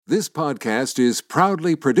This podcast is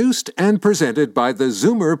proudly produced and presented by the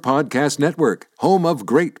Zoomer Podcast Network, home of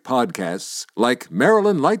great podcasts like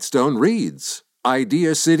Marilyn Wetston Reads,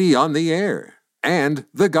 Idea City on the Air, and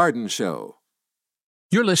The Garden Show.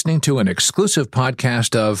 You're listening to an exclusive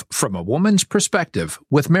podcast of From a Woman's Perspective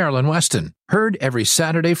with Marilyn Wetston, heard every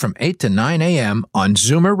Saturday from 8 to 9 a.m. on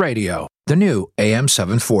Zoomer Radio, the new AM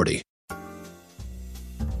 740.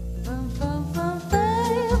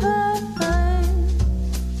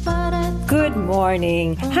 Good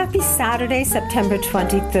morning. Happy Saturday, September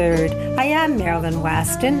 23rd. I am Marilyn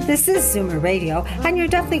Wetston. This is Zoomer Radio, and you're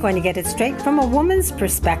definitely going to get it straight from a woman's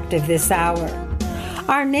perspective this hour.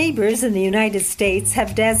 Our neighbors in the United States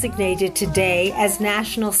have designated today as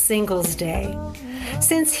National Singles Day.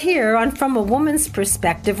 Since here on From a Woman's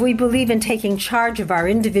Perspective, we believe in taking charge of our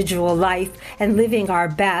individual life and living our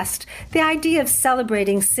best, the idea of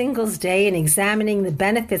celebrating Singles Day and examining the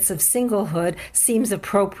benefits of singlehood seems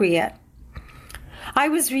appropriate. I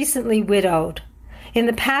was recently widowed. In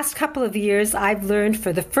the past couple of years, I've learned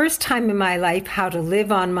for the first time in my life how to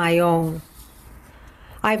live on my own.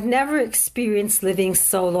 I've never experienced living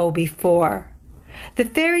solo before. The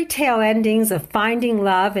fairy tale endings of finding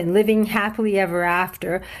love and living happily ever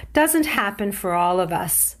after doesn't happen for all of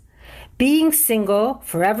us. Being single,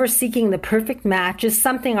 forever seeking the perfect match, is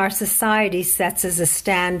something our society sets as a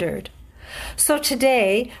standard. So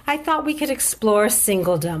today, I thought we could explore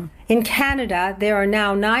singledom. In Canada, there are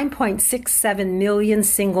now 9.67 million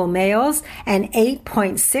single males and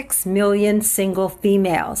 8.6 million single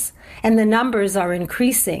females, and the numbers are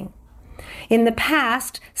increasing. In the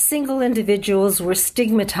past, single individuals were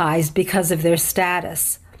stigmatized because of their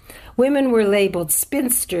status. Women were labeled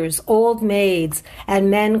spinsters, old maids, and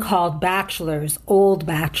men called bachelors, old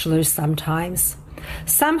bachelors sometimes.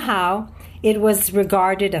 Somehow, it was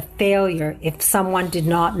regarded a failure if someone did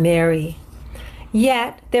not marry.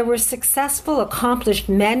 Yet, there were successful, accomplished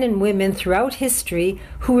men and women throughout history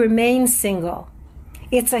who remained single.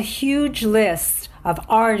 It's a huge list of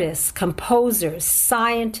artists, composers,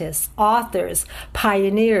 scientists, authors,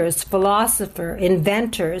 pioneers, philosophers,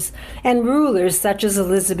 inventors, and rulers such as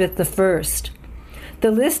Elizabeth I. The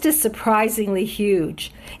list is surprisingly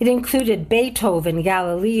huge. It included Beethoven,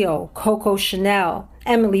 Galileo, Coco Chanel,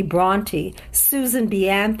 Emily Bronte, Susan B.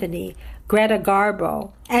 Anthony, Greta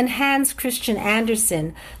Garbo, and Hans Christian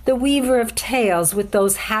Andersen, the weaver of tales with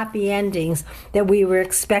those happy endings that we were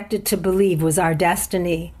expected to believe was our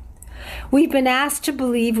destiny. We've been asked to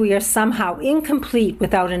believe we are somehow incomplete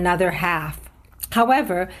without another half.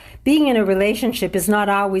 However, being in a relationship is not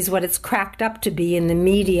always what it's cracked up to be in the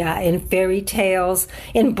media, in fairy tales,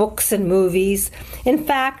 in books and movies. In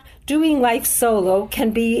fact, doing life solo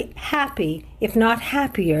can be happy, if not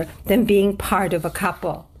happier, than being part of a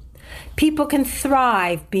couple. People can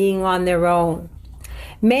thrive being on their own.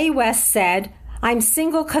 Mae West said, "I'm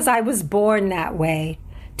single because I was born that way."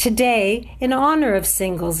 Today, in honor of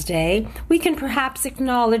Singles Day, we can perhaps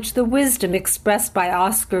acknowledge the wisdom expressed by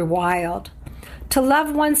Oscar Wilde. To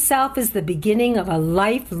love oneself is the beginning of a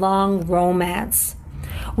lifelong romance.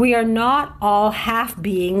 We are not all half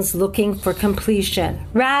beings looking for completion.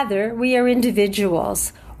 Rather, we are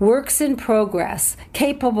individuals, works in progress,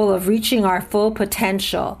 capable of reaching our full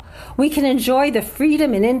potential. We can enjoy the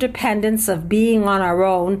freedom and independence of being on our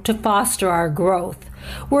own to foster our growth.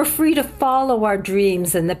 We're free to follow our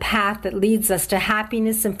dreams and the path that leads us to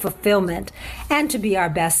happiness and fulfillment, and to be our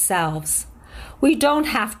best selves. We don't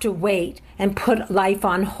have to wait and put life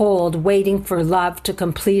on hold, waiting for love to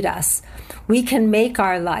complete us. We can make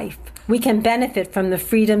our life. We can benefit from the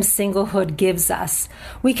freedom singlehood gives us.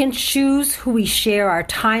 We can choose who we share our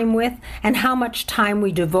time with and how much time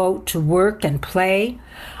we devote to work and play.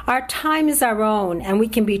 Our time is our own, and we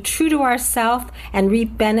can be true to ourselves and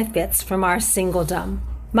reap benefits from our singledom.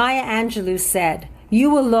 Maya Angelou said,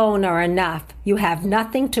 "You alone are enough. You have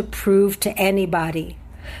nothing to prove to anybody."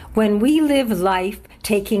 When we live life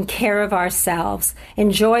taking care of ourselves,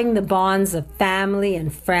 enjoying the bonds of family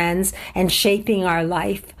and friends, and shaping our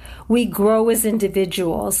life, we grow as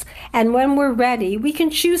individuals, and when we're ready, we can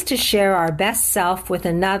choose to share our best self with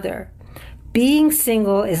another. Being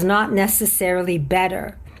single is not necessarily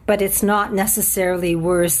better, but it's not necessarily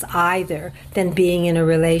worse either than being in a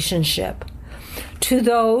relationship. To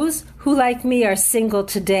those who, like me, are single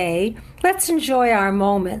today, let's enjoy our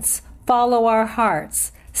moments, follow our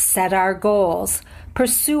hearts, set our goals,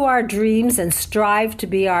 pursue our dreams, and strive to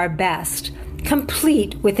be our best,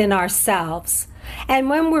 complete within ourselves. And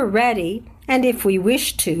when we're ready, and if we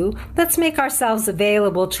wish to, let's make ourselves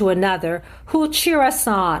available to another who will cheer us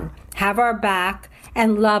on, have our back,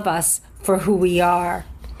 and love us for who we are.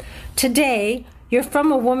 Today, Your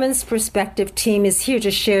From a Woman's Perspective team is here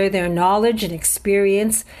to share their knowledge and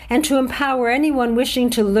experience and to empower anyone wishing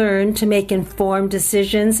to learn to make informed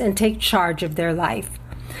decisions and take charge of their life.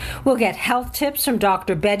 We'll get health tips from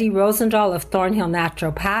Dr. Betty Rozendaal of Thornhill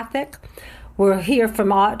Naturopathic. We'll hear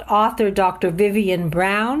from author Dr. Vivien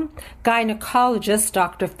Brown, gynecologist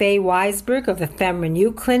Dr. Weisberg of the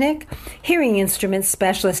Feminine Clinic, hearing instrument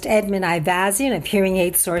specialist Edmund Ivazian of Hearing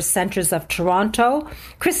Aid Source Centers of Toronto,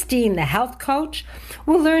 Christine the health coach.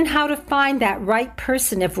 We'll learn how to find that right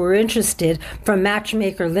person if we're interested from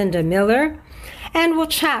matchmaker Linda Miller. And we'll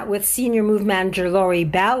chat with Senior Move Manager Lori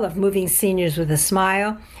Bell of Moving Seniors with a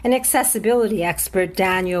Smile and accessibility expert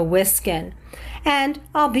Daniel Wiskin. And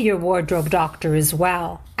I'll be your wardrobe doctor as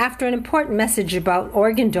well. After an important message about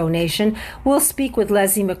organ donation, we'll speak with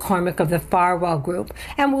Leslie McCormick of the Farwell Group,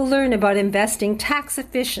 and we'll learn about investing tax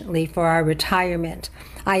efficiently for our retirement.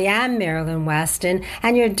 I am Marilyn Wetston,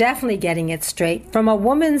 and you're definitely getting it straight from a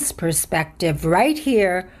woman's perspective right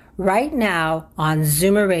here, right now on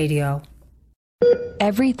Zoomer Radio.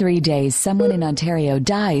 Every 3 days, someone in Ontario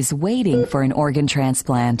dies waiting for an organ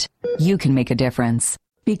transplant. You can make a difference.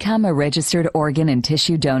 Become a registered organ and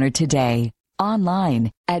tissue donor today,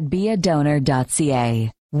 online at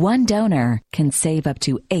beadonor.ca. One donor can save up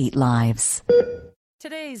to 8 lives.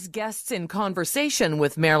 Today's guests in conversation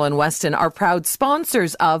with Marilyn Wetston are proud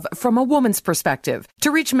sponsors of From a Woman's Perspective.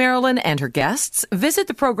 To reach Marilyn and her guests, visit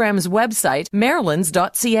the program's website,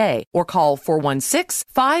 marilyns.ca, or call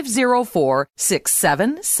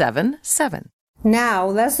 416-504-6777. Now,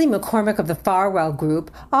 Leslie McCormick of the Farwell Group,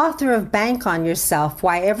 author of Bank on Yourself,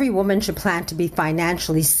 Why Every Woman Should Plan to Be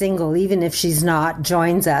Financially Single Even If She's Not,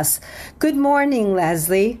 joins us. Good morning,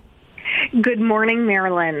 Leslie. Good morning,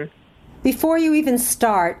 Marilyn. Before you even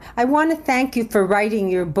start, I want to thank you for writing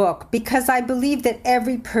your book because I believe that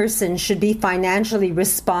every person should be financially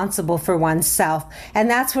responsible for oneself.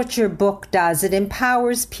 And that's what your book does. It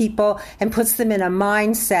empowers people and puts them in a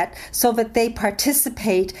mindset so that they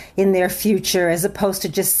participate in their future as opposed to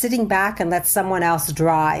just sitting back and let someone else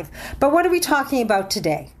drive. But what are we talking about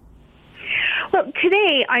today? Well,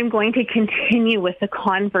 today I'm going to continue with the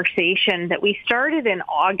conversation that we started in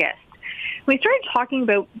August. We started talking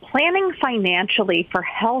about planning financially for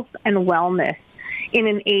health and wellness in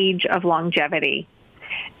an age of longevity.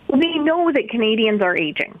 We know that Canadians are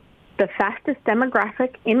aging. The fastest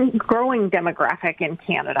growing demographic in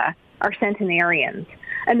Canada are centenarians,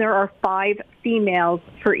 and there are 5 females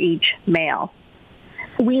for each male.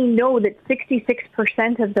 We know that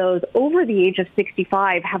 66% of those over the age of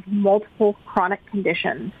 65 have multiple chronic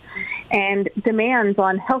conditions, and demands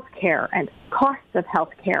on healthcare and costs of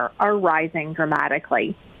healthcare are rising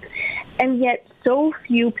dramatically. And yet so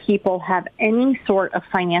few people have any sort of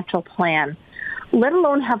financial plan, let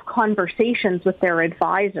alone have conversations with their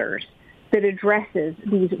advisors that addresses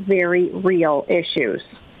these very real issues.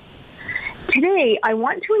 Today, I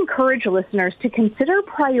want to encourage listeners to consider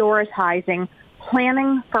prioritizing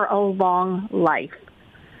planning for a long life,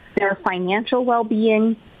 their financial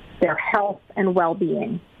well-being, their health and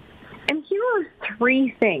well-being. And here are 3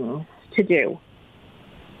 things to do.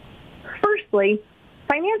 Firstly,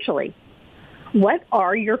 financially. What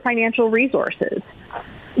are your financial resources?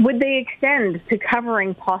 Would they extend to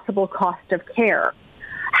covering possible cost of care?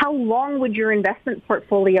 How long would your investment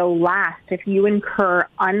portfolio last if you incur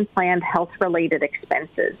unplanned health-related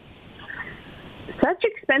expenses? Such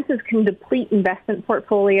expenses can deplete investment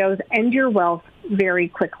portfolios and your wealth very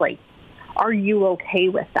quickly. Are you okay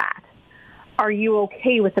with that? Are you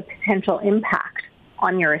okay with the potential impact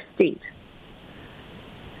on your estate?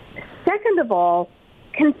 Second of all,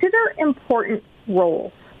 consider important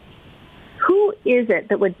roles. Who is it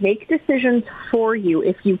that would make decisions for you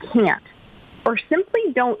if you can't, or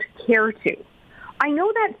simply don't care to? I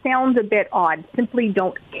know that sounds a bit odd, simply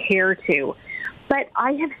don't care to, but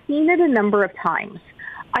I have seen it a number of times.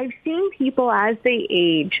 I've seen people as they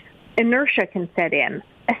age, inertia can set in,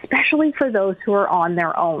 especially for those who are on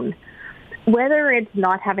their own, whether it's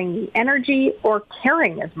not having the energy or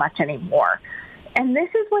caring as much anymore. And this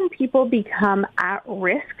is when people become at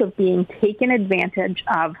risk of being taken advantage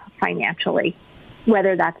of financially,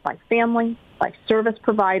 whether that's by family, by service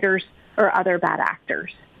providers, or other bad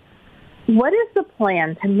actors. What is the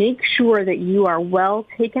plan to make sure that you are well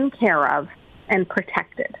taken care of and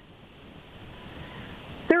protected?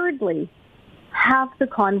 Thirdly, have the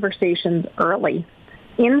conversations early.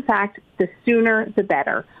 In fact, the sooner the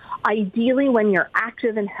better. Ideally, when you're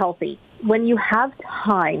active and healthy, when you have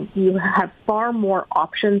time, you have far more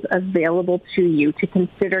options available to you to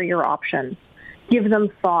consider your options, give them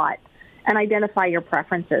thought, and identify your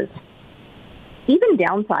preferences. even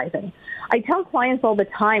downsizing. I tell clients all the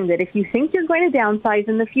time that if you think you're going to downsize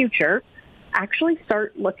in the future, actually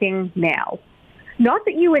start looking now. Not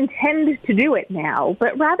that you intend to do it now,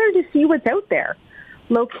 but rather to see what's out there.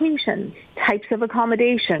 Locations, types of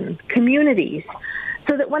accommodation, communities,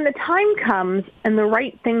 so that when the time comes and the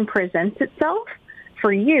right thing presents itself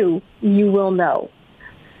for you, you will know.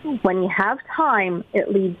 When you have time,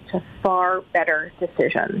 it leads to far better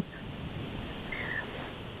decisions.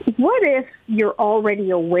 What if you're already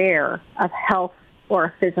aware of health or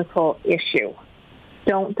a physical issue?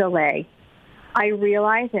 Don't delay. I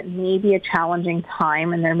realize it may be a challenging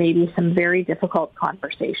time and there may be some very difficult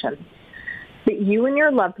conversations, but you and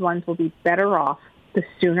your loved ones will be better off the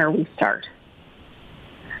sooner we start.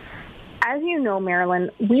 As you know, Marilyn,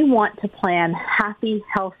 we want to plan happy,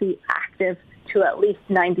 healthy, active to at least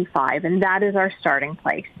 95, and that is our starting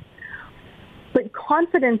place. But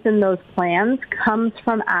confidence in those plans comes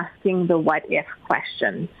from asking the what-if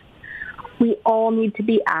questions. We all need to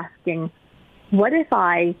be asking, what if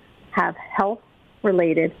I have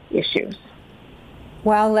health-related issues?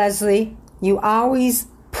 Well, Leslie, you always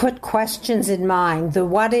put questions in mind, the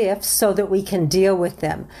what ifs, so that we can deal with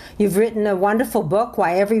them. You've written a wonderful book,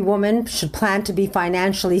 Why Every Woman Should Plan to Be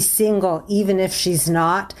Financially Single, Even If She's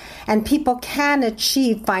Not. And people can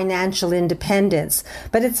achieve financial independence,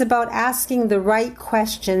 but it's about asking the right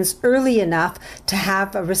questions early enough to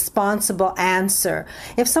have a responsible answer.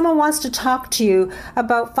 If someone wants to talk to you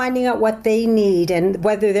about finding out what they need and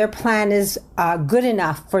whether their plan is good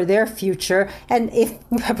enough for their future, and if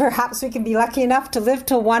perhaps we can be lucky enough to live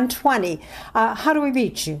till 120. How do we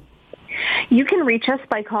reach you? You can reach us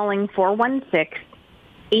by calling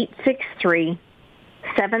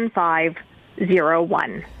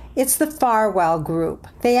 416-863-7501. It's the Farwell Group.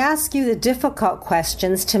 They ask you the difficult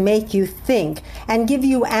questions to make you think and give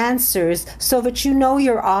you answers so that you know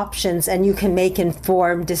your options and you can make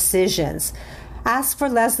informed decisions. Ask for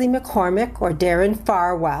Leslie McCormick or Darren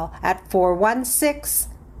Farwell at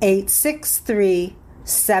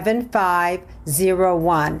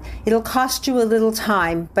 416-863-7501. It'll cost you a little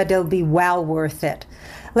time, but it'll be well worth it.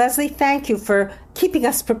 Leslie, thank you for keeping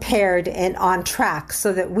us prepared and on track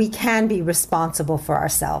so that we can be responsible for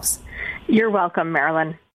ourselves. You're welcome,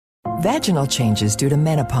 Marilyn. Vaginal changes due to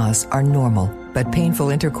menopause are normal, but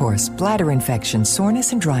painful intercourse, bladder infection,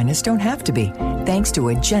 soreness, and dryness don't have to be, thanks to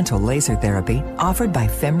a gentle laser therapy offered by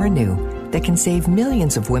FemRenew that can save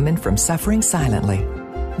millions of women from suffering silently.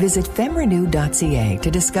 Visit femrenew.ca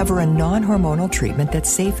to discover a non-hormonal treatment that's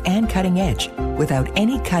safe and cutting-edge without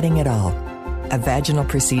any cutting at all. A vaginal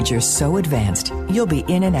procedure so advanced, you'll be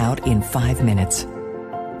in and out in 5 minutes.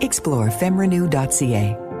 Explore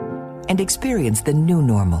femrenew.ca and experience the new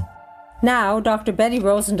normal. Now, Dr. Betty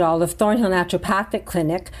Rozendaal of Thornhill Naturopathic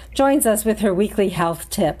Clinic joins us with her weekly health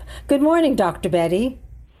tip. Good morning, Dr. Betty.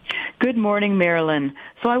 Good morning, Marilyn.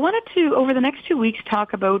 So I wanted to, over the next 2 weeks,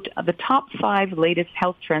 talk about the top 5 latest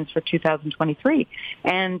health trends for 2023.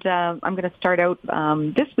 And I'm going to start out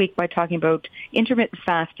this week by talking about intermittent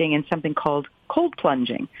fasting and something called cold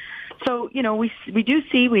plunging. So, you know, we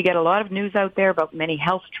get a lot of news out there about many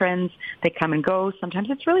health trends. They come and go. Sometimes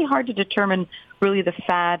it's really hard to determine really the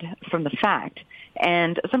fad from the fact.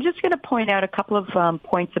 And so I'm just going to point out a couple of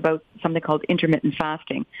points about something called intermittent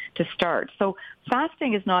fasting to start. So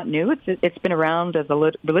fasting is not new. It's been around as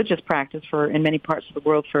a religious practice in many parts of the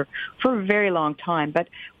world for a very long time. But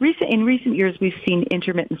in recent years, we've seen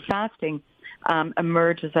intermittent fasting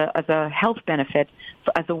emerge as a health benefit,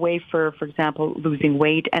 as a way for example, losing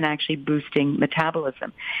weight and actually boosting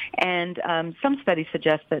metabolism. And some studies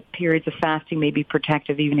suggest that periods of fasting may be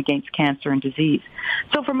protective even against cancer and disease.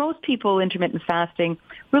 So for most people, intermittent fasting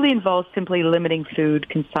really involves simply limiting food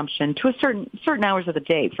consumption to a certain hours of the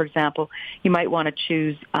day. For example, you might want to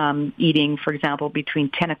choose eating, for example,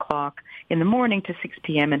 between 10 o'clock in the morning to 6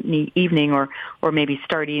 p.m. in the evening, or maybe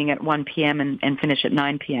start eating at 1 p.m. and finish at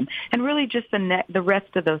 9 p.m. And really just the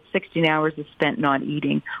rest of those 16 hours is spent not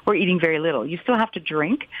eating or eating very little. You still have to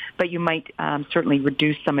drink, but you might certainly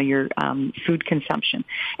reduce some of your food consumption.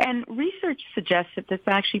 And research suggests that this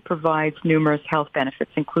actually provides numerous health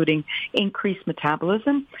benefits, including increased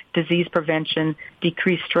metabolism, disease prevention,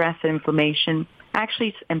 decreased stress and inflammation,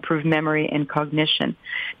 actually improve memory and cognition.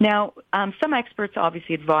 Now, some experts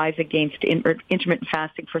obviously advise against intermittent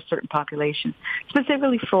fasting for certain populations,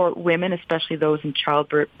 specifically for women, especially those in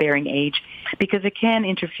childbearing age, because it can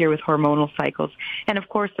interfere with hormonal cycles. And of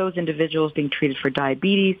course, those individuals being treated for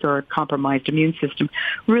diabetes or a compromised immune system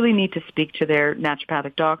really need to speak to their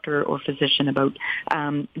naturopathic doctor or physician about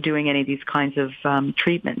doing any of these kinds of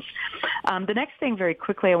treatments. The next thing very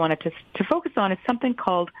quickly I wanted to focus on is something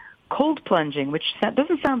called cold plunging, which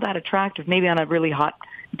doesn't sound that attractive. Maybe on a really hot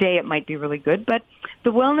day it might be really good, but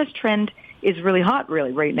the wellness trend is really hot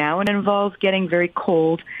really right now, and it involves getting very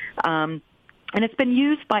cold. And it's been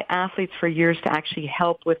used by athletes for years to actually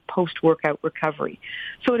help with post-workout recovery.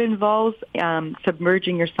 So it involves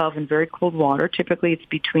submerging yourself in very cold water. Typically it's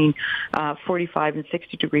between 45 and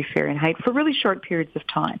 60 degrees Fahrenheit for really short periods of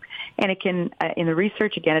time. And it can, in the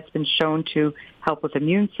research, again, it's been shown to help with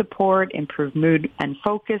immune support, improve mood and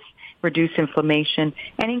focus, reduce inflammation,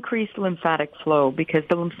 and increase lymphatic flow, because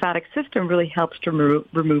the lymphatic system really helps to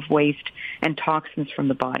remove waste and toxins from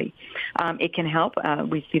the body. It can help,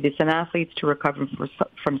 we see this in athletes, to recover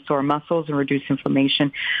from sore muscles and reduce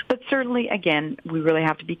inflammation. But certainly, again, we really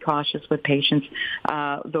have to be cautious with patients,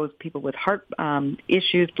 those people with heart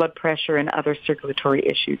issues, blood pressure, and other circulatory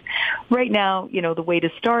issues. Right now, the way to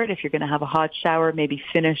start, if you're going to have a hot shower, maybe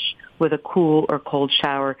finish with a cool or cold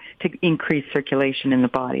shower to increase circulation in the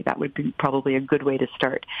body. That would be probably a good way to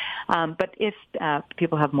start. But if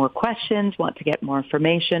people have more questions, want to get more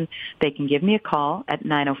information, they can give me a call at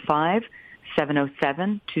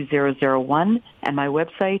 905-707-2001, and my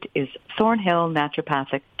website is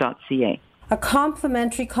thornhillnaturopathic.ca. A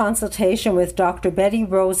complimentary consultation with Dr. Betty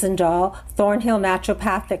Rozendaal, Thornhill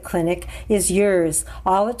Naturopathic Clinic, is yours.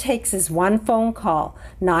 All it takes is one phone call,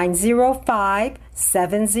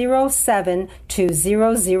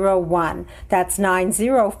 905-707-2001. That's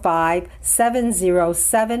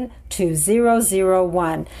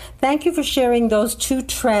 905-707-2001. Thank you for sharing those 2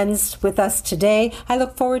 trends with us today. I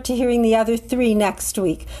look forward to hearing the other 3 next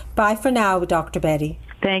week. Bye for now, Dr. Betty.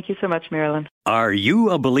 Thank you so much, Marilyn. Are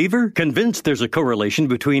you a believer? Convinced there's a correlation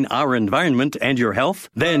between our environment and your health?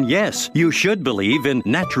 Then yes, you should believe in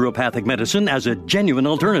naturopathic medicine as a genuine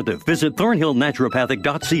alternative. Visit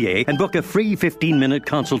thornhillnaturopathic.ca and book a free 15-minute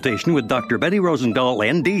consultation with Dr. Betty Rozendaal,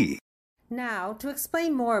 ND. Now, to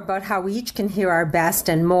explain more about how we each can hear our best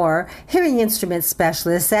and more, hearing instrument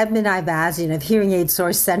specialist Edmund Ivazian of Hearing Aid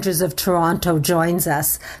Source Centers of Toronto joins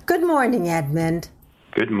us. Good morning, Edmund.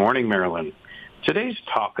 Good morning, Marilyn. Today's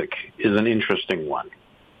topic is an interesting one.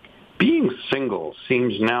 Being single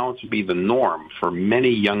seems now to be the norm for many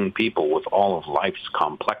young people with all of life's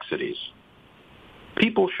complexities.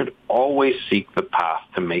 People should always seek the path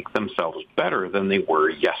to make themselves better than they were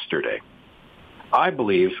yesterday. I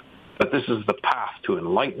believe that this is the path to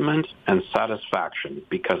enlightenment and satisfaction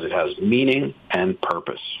because it has meaning and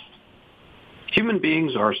purpose. Human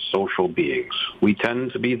beings are social beings. We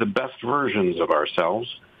tend to be the best versions of ourselves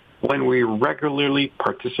when we regularly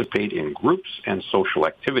participate in groups and social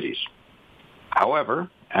activities. However,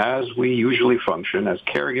 as we usually function as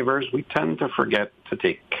caregivers, we tend to forget to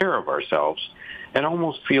take care of ourselves and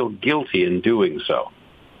almost feel guilty in doing so.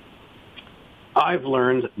 I've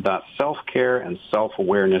learned that self-care and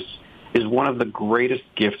self-awareness is one of the greatest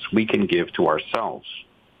gifts we can give to ourselves.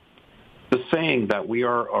 The saying that we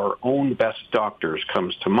are our own best doctors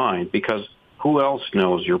comes to mind because who else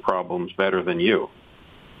knows your problems better than you?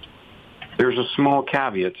 There's a small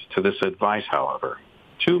caveat to this advice, however.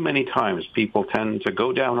 Too many times people tend to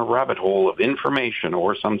go down a rabbit hole of information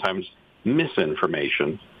or sometimes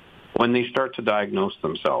misinformation when they start to diagnose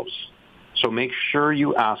themselves. So make sure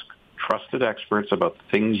you ask trusted experts about the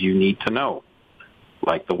things you need to know,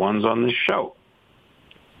 like the ones on this show.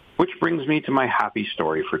 Which brings me to my happy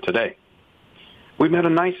story for today. We met a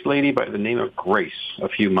nice lady by the name of Grace a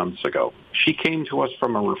few months ago. She came to us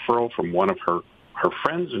from a referral from one of her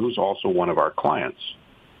friends who's also one of our clients.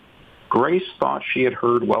 Grace thought she had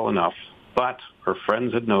heard well enough, but her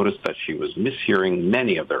friends had noticed that she was mishearing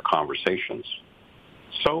many of their conversations.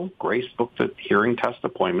 So Grace booked a hearing test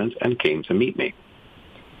appointment and came to meet me.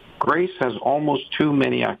 Grace has almost too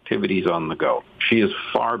many activities on the go. She is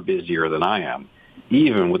far busier than I am,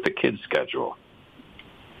 even with the kids' schedule.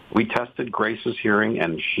 We tested Grace's hearing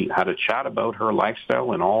and she had a chat about her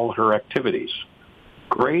lifestyle and all her activities.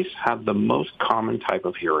 Grace had the most common type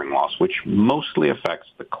of hearing loss, which mostly affects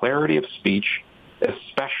the clarity of speech,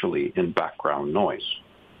 especially in background noise.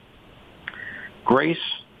 Grace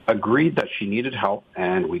agreed that she needed help,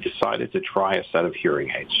 and we decided to try a set of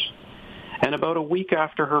hearing aids. And about a week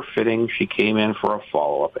after her fitting, she came in for a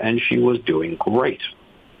follow-up, and she was doing great.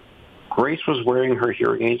 Grace was wearing her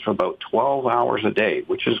hearing aids for about 12 hours a day,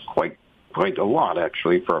 which is quite a lot,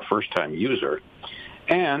 actually, for a first-time user.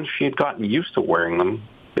 And she had gotten used to wearing them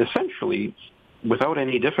essentially without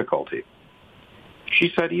any difficulty.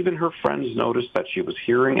 She said even her friends noticed that she was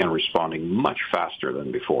hearing and responding much faster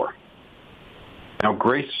than before. Now,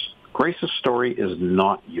 Grace's story is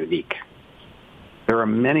not unique. There are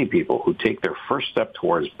many people who take their first step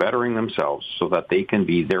towards bettering themselves so that they can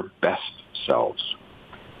be their best selves.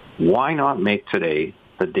 Why not make today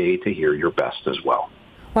the day to hear your best as well.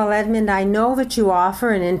 Well, Edmund, I know that you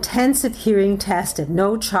offer an intensive hearing test at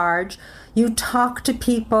no charge. You talk to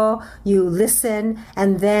people, you listen,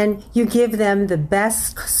 and then you give them the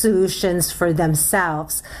best solutions for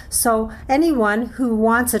themselves. So anyone who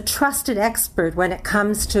wants a trusted expert when it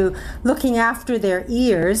comes to looking after their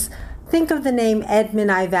ears, think of the name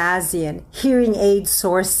Edmund Ivazian, Hearing Aid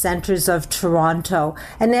Source Centers of Toronto.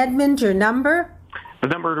 And Edmund, your number? The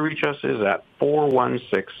number to reach us is at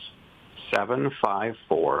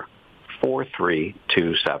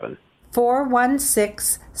 416-754-4327.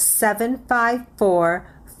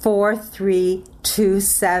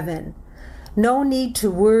 416-754-4327. No need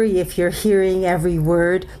to worry if you're hearing every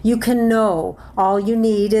word. You can know. All you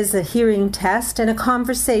need is a hearing test and a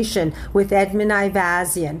conversation with Edmund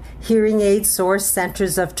Ivazian, Hearing Aid Source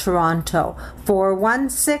Centers of Toronto.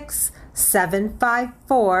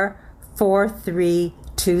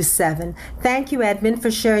 416-754-4327. Thank you, Edmund,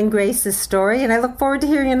 for sharing Grace's story, and I look forward to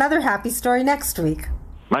hearing another happy story next week.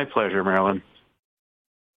 My pleasure, Marilyn.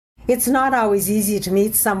 It's not always easy to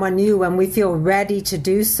meet someone new when we feel ready to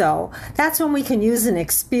do so. That's when we can use an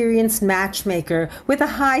experienced matchmaker with a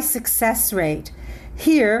high success rate.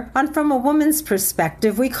 Here, on From a Woman's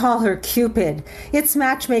Perspective, we call her Cupid. It's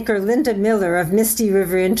matchmaker Linda Miller of Misty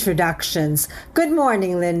River Introductions. Good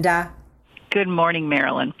morning, Linda. Good morning,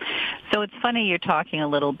 Marilyn. So it's funny you're talking a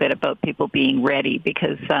little bit about people being ready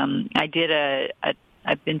because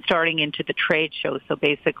I've been starting into the trade shows. So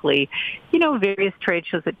basically, various trade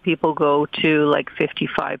shows that people go to, like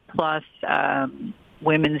 55 plus,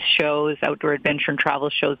 women's shows, outdoor adventure and travel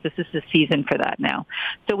shows. This is the season for that now.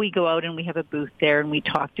 So we go out and we have a booth there and we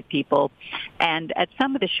talk to people. And at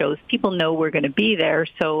some of the shows, people know we're going to be there.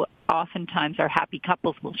 So oftentimes our happy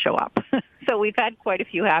couples will show up. So we've had quite a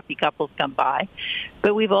few happy couples come by.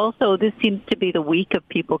 But this seems to be the week of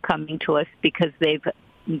people coming to us because they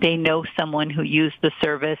know someone who used the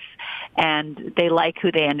service and they like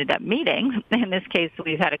who they ended up meeting. In this case,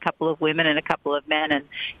 we've had a couple of women and a couple of men, and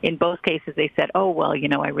in both cases they said, oh, well,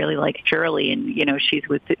 I really like Shirley, and, she's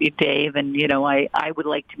with Dave, and, I would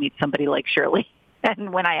like to meet somebody like Shirley.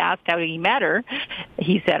 And when I asked how he met her,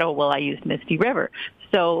 he said, oh, well, I used Misty River.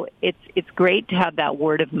 So it's great to have that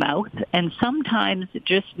word of mouth, and sometimes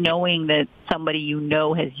just knowing that somebody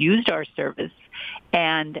has used our service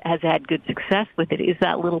and has had good success with it is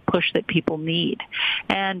that little push that people need.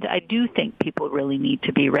 And I do think people really need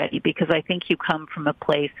to be ready because I think you come from a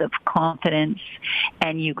place of confidence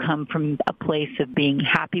and you come from a place of being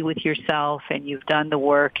happy with yourself and you've done the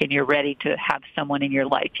work and you're ready to have someone in your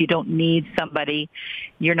life. You don't need somebody.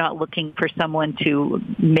 You're not looking for someone to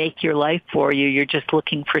make your life for you. You're just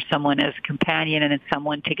looking for someone as a companion and as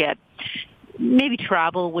someone to get maybe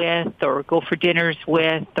travel with or go for dinners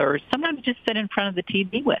with or sometimes just sit in front of the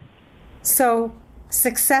TV with. So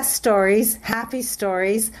success stories, happy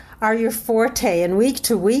stories are your forte, and week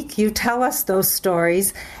to week you tell us those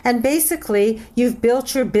stories, and basically you've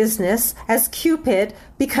built your business as Cupid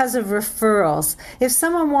because of referrals. If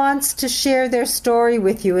someone wants to share their story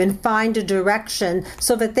with you and find a direction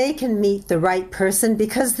so that they can meet the right person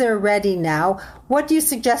because they're ready now, what do you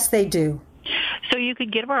suggest they do? So you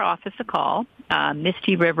could give our office a call.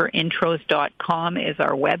 MistyRiverIntros.com is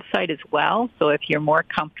our website as well. So if you're more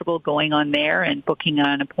comfortable going on there and booking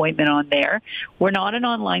an appointment on there, we're not an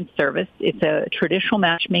online service. It's a traditional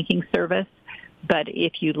matchmaking service. But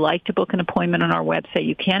if you'd like to book an appointment on our website,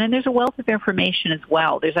 you can. And there's a wealth of information as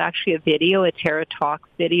well. There's actually a video, a Tara Talks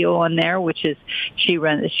video on there, which is she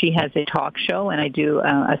has a talk show, and I do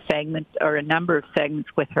a segment or a number of segments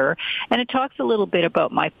with her. And it talks a little bit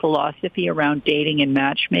about my philosophy around dating and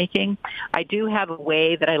matchmaking. I do have a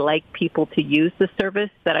way that I like people to use the service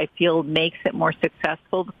that I feel makes it more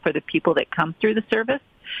successful for the people that come through the service.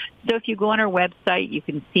 So if you go on our website, you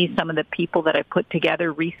can see some of the people that I put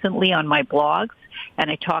together recently on my blogs, and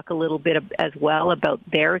I talk a little bit as well about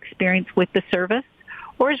their experience with the service.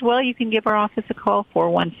 Or as well, you can give our office a call,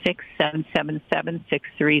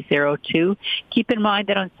 416-777-6302. Keep in mind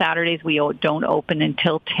that on Saturdays we don't open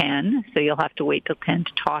until 10, so you'll have to wait till 10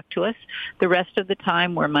 to talk to us. The rest of the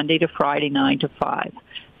time, we're Monday to Friday, 9 to 5.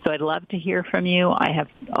 So I'd love to hear from you. I have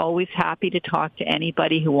always happy to talk to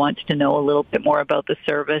anybody who wants to know a little bit more about the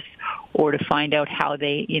service or to find out how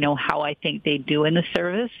how I think they do in the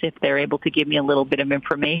service. If they're able to give me a little bit of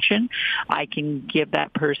information, I can give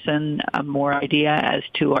that person a more idea as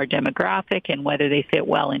to our demographic and whether they fit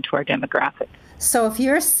well into our demographic. So if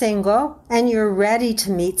you're single and you're ready to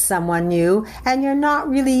meet someone new and you're not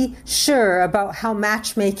really sure about how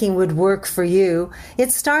matchmaking would work for you, it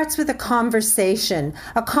starts with a conversation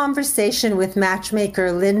with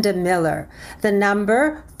matchmaker Linda Miller. The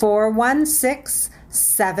number, 416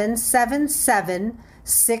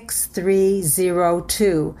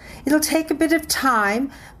 1-866-777-6302. It'll take a bit of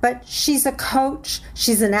time, but she's a coach,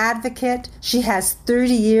 she's an advocate, she has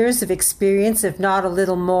 30 years of experience, if not a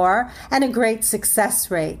little more, and a great success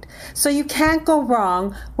rate. So you can't go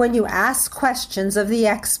wrong when you ask questions of the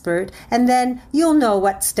expert, and then you'll know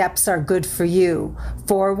what steps are good for you.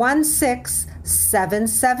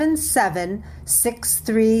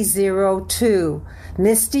 416-777-6302.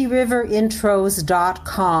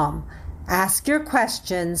 MistyRiverIntros.com. Ask your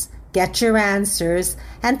questions, get your answers,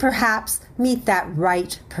 and perhaps meet that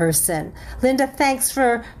right person. Linda, thanks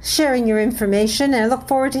for sharing your information, and I look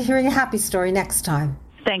forward to hearing a happy story next time.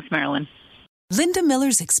 Thanks, Marilyn. Linda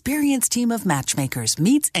Miller's experienced team of matchmakers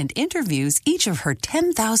meets and interviews each of her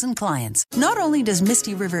 10,000 clients. Not only does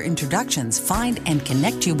Misty River Introductions find and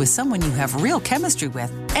connect you with someone you have real chemistry with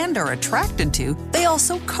and are attracted to, they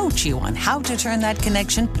also coach you on how to turn that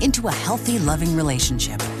connection into a healthy, loving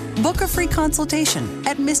relationship. Book a free consultation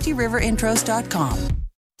at MistyRiverIntros.com.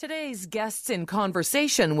 Today's guests in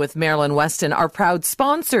conversation with Marilyn Wetston are proud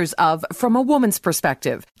sponsors of From a Woman's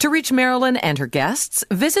Perspective. To reach Marilyn and her guests,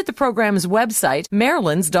 visit the program's website,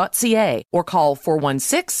 marilyns.ca, or call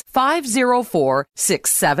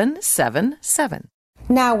 416-504-6777.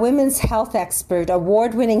 Now, women's health expert,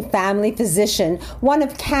 award-winning family physician, one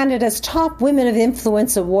of Canada's top Women of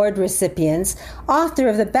Influence Award recipients, author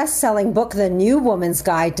of the best-selling book, The New Woman's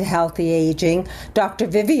Guide to Healthy Aging, Dr.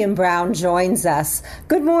 Vivien Brown joins us.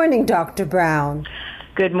 Good morning, Dr. Brown.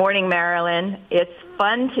 Good morning, Marilyn. It's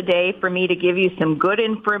fun today for me to give you some good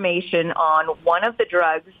information on one of the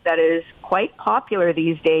drugs that is quite popular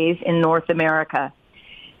these days in North America.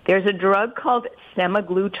 There's a drug called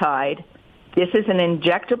semaglutide. This is an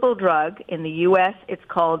injectable drug. In the U.S., it's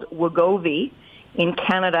called Wegovy. In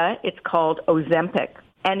Canada, it's called Ozempic.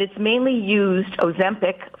 And it's mainly used,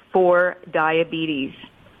 Ozempic, for diabetes.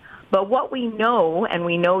 But what we know, and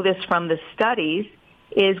we know this from the studies,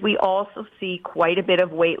 is we also see quite a bit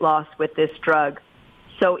of weight loss with this drug.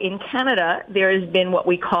 So in Canada, there has been what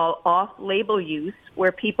we call off-label use,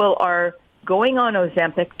 where people are going on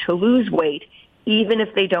Ozempic to lose weight, even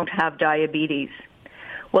if they don't have diabetes.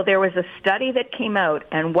 Well, there was a study that came out,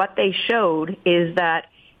 and what they showed is that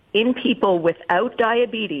in people without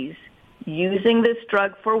diabetes, using this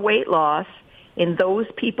drug for weight loss, in those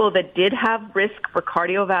people that did have risk for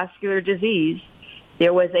cardiovascular disease,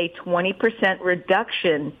 there was a 20%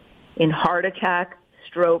 reduction in heart attack,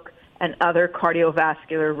 stroke, and other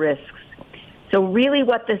cardiovascular risks. So really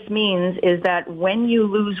what this means is that when you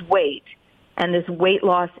lose weight, and this weight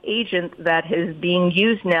loss agent that is being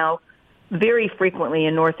used now very frequently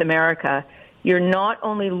in North America, you're not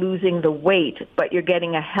only losing the weight, but you're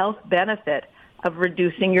getting a health benefit of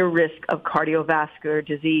reducing your risk of cardiovascular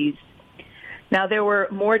disease. Now, there were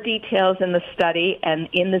more details in the study, and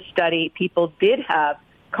in the study, people did have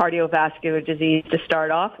cardiovascular disease to start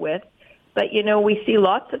off with, but, you know, we see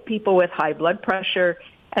lots of people with high blood pressure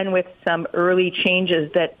and with some early changes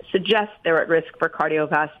that suggest they're at risk for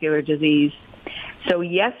cardiovascular disease. So,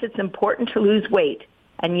 yes, it's important to lose weight.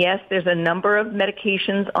 And yes, there's a number of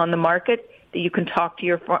medications on the market that you can talk to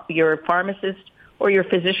your pharmacist or your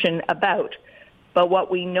physician about. But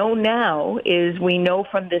what we know now is we know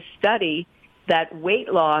from this study that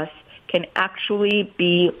weight loss can actually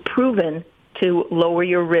be proven to lower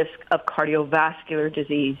your risk of cardiovascular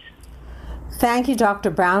disease. Thank you,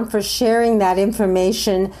 Dr. Brown, for sharing that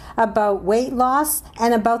information about weight loss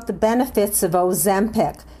and about the benefits of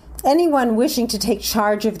Ozempic. Anyone wishing to take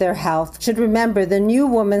charge of their health should remember The New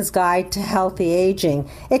Woman's Guide to Healthy Aging.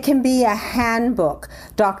 It can be a handbook.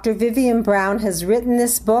 Dr. Vivien Brown has written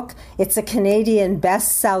this book. It's a Canadian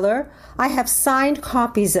bestseller. I have signed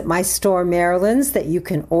copies at my store, Marilyn's, that you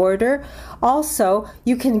can order. Also,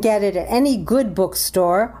 you can get it at any good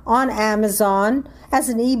bookstore, on Amazon, as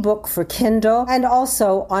an ebook for Kindle, and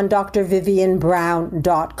also on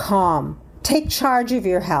drvivienbrown.com. Take charge of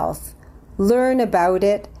your health. Learn about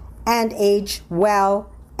it and age well,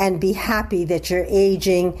 and be happy that you're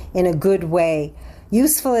aging in a good way.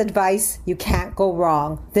 Useful advice, you can't go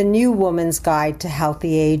wrong. The New Woman's Guide to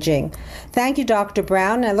Healthy Aging. Thank you, Dr.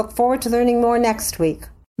 Brown. I look forward to learning more next week.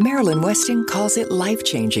 Marilyn Wetston calls it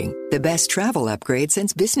life-changing, the best travel upgrade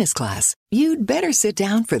since business class. You'd better sit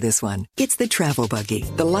down for this one. It's the Travel Buggy,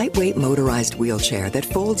 the lightweight motorized wheelchair that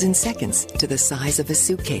folds in seconds to the size of a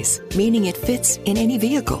suitcase, meaning it fits in any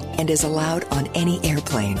vehicle and is allowed on any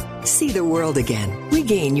airplane. See the world again.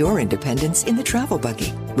 Regain your independence in the Travel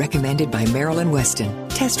Buggy. Recommended by Marilyn Wetston.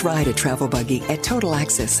 Test ride a Travel Buggy at Total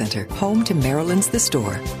Access Center, home to Marilyn's The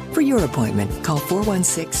Store. For your appointment, call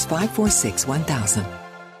 416-546-1000.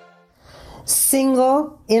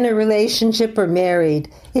 Single, in a relationship, or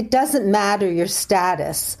married, it doesn't matter your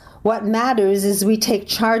status. What matters is we take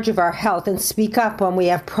charge of our health and speak up when we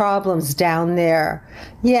have problems down there.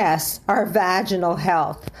 Yes, our vaginal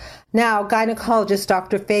health. Now, gynecologist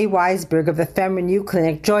Dr. Faye Weisberg of the FemRenew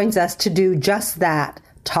Clinic joins us to do just that,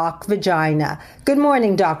 talk vagina. Good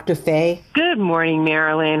morning, Dr. Faye. Good morning,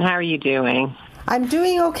 Marilyn. How are you doing? I'm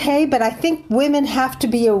doing okay, but I think women have to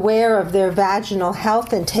be aware of their vaginal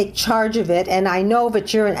health and take charge of it, and I know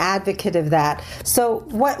that you're an advocate of that. So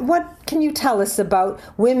what can you tell us about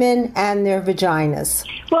women and their vaginas?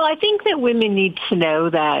 Well, I think that women need to know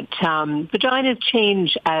that vaginas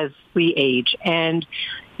change as we age, and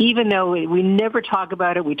even though we never talk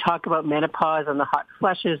about it, we talk about menopause and the hot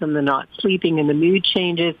flushes and the not sleeping and the mood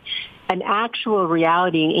changes. An actual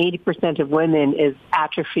reality in 80% of women is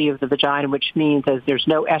atrophy of the vagina, which means as there's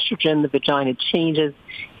no estrogen, the vagina changes.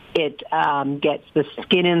 It gets, the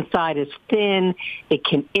skin inside is thin, it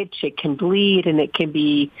can itch, it can bleed, and it can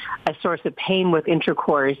be a source of pain with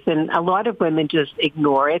intercourse. And a lot of women just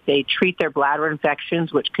ignore it. They treat their bladder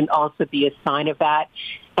infections, which can also be a sign of that.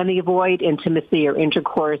 And they avoid intimacy or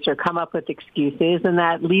intercourse or come up with excuses, and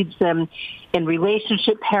that leaves them in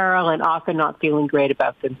relationship peril and often not feeling great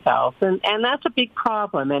about themselves. And that's a big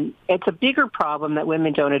problem, and it's a bigger problem that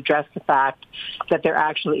women don't address the fact that there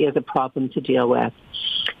actually is a problem to deal with.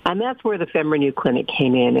 And that's where the FemRenew Clinic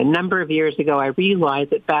came in. A number of years ago, I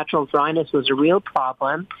realized that vaginal dryness was a real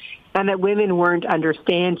problem and that women weren't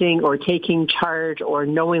understanding or taking charge or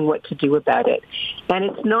knowing what to do about it. And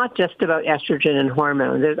it's not just about estrogen and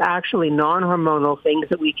hormones. There's actually non-hormonal things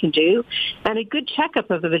that we can do. And a good checkup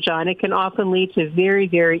of the vagina can often lead to very,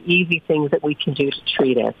 very easy things that we can do to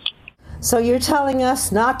treat it. So you're telling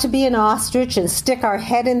us not to be an ostrich and stick our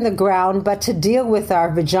head in the ground, but to deal with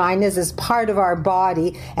our vaginas as part of our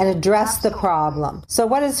body and address the problem. So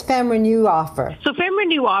what does FemRenew offer? So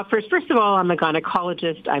FemRenew offers, first of all, I'm a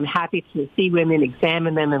gynecologist. I'm happy to see women,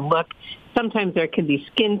 examine them, and look. Sometimes there can be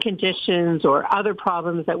skin conditions or other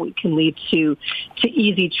problems that can lead to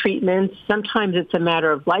easy treatments. Sometimes it's a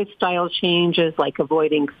matter of lifestyle changes like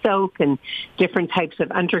avoiding soap and different types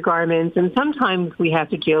of undergarments. And sometimes we have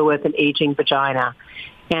to deal with an aging vagina.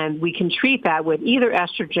 And we can treat that with either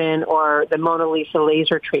estrogen or the Mona Lisa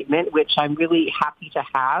laser treatment, which I'm really happy to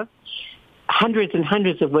have. Hundreds and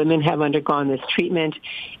hundreds of women have undergone this treatment.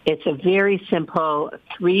 It's a very simple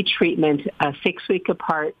 3-treatment, 6-week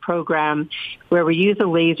apart program where we use a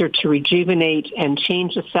laser to rejuvenate and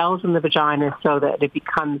change the cells in the vagina so that it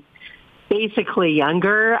becomes basically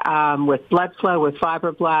younger with blood flow, with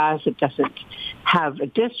fibroblasts. It doesn't have a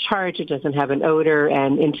discharge. It doesn't have an odor,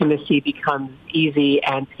 and intimacy becomes easy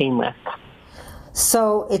and painless.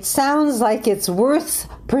 So it sounds like it's worth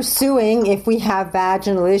pursuing if we have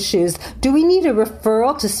vaginal issues. Do we need a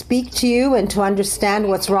referral to speak to you and to understand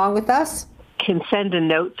what's wrong with us? Can send a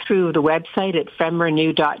note through the website at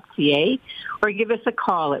femrenew.ca or give us a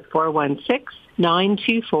call at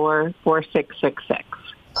 416-924-4666.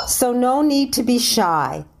 So no need to be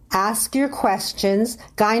shy. Ask your questions.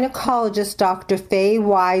 Gynecologist Dr. Faye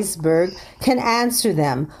Weisberg can answer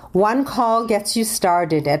them. One call gets you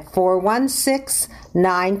started at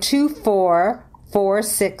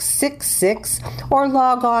 416-924-4666 or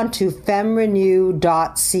log on to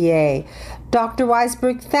femrenew.ca. Dr.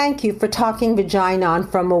 Weisberg, thank you for talking vagina on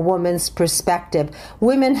From a Woman's Perspective.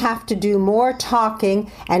 Women have to do more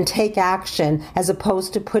talking and take action as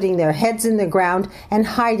opposed to putting their heads in the ground and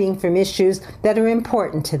hiding from issues that are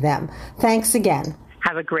important to them. Thanks again.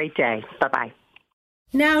 Have a great day. Bye-bye.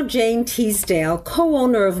 Now Jane Teasdale,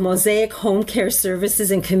 co-owner of Mosaic Home Care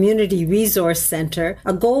Services and Community Resource Center,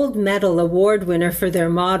 a gold medal award winner for their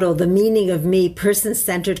motto, The Meaning of Me,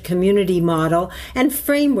 Person-Centered Community Model, and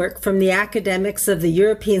framework from the academics of the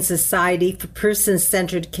European Society for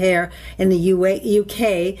Person-Centered Care in the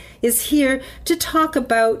UK, is here to talk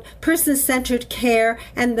about person-centered care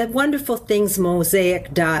and the wonderful things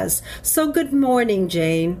Mosaic does. So good morning,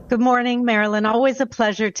 Jane. Good morning, Marilyn. Always a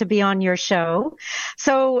pleasure to be on your show.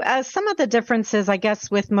 So some of the differences, I guess,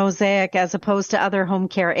 with Mosaic as opposed to other home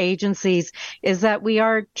care agencies is that we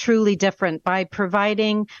are truly different by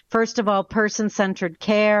providing, first of all, person-centered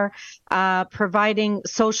care, providing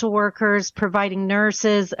social workers, providing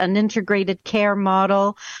nurses, an integrated care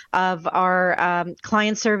model of our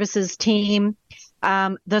client services team,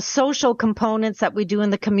 the social components that we do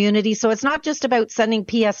in the community. So it's not just about sending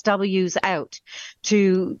PSWs out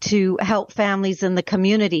to help families in the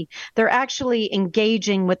community. They're actually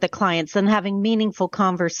engaging with the clients and having meaningful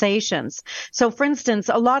conversations. So for instance,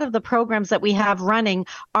 a lot of the programs that we have running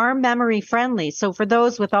are memory friendly. So for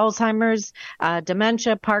those with Alzheimer's,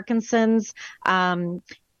 dementia, Parkinson's,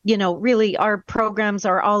 really our programs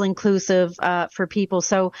are all inclusive for people.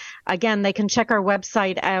 So again, they can check our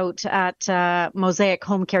website out at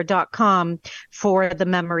mosaichomecare.com for the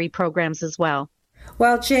memory programs as well.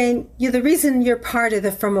 Well, Jane, the reason you're part of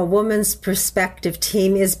the From a Woman's Perspective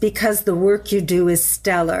team is because the work you do is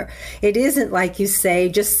stellar. It isn't, like you say,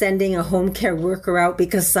 just sending a home care worker out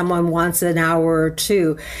because someone wants an hour or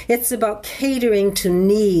two. It's about catering to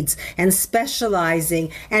needs and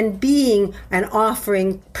specializing and being and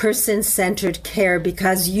offering person-centered care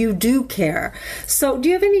because you do care. So do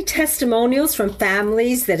you have any testimonials from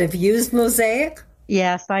families that have used Mosaic?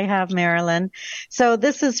 Yes, I have, Marilyn. So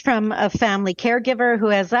this is from a family caregiver who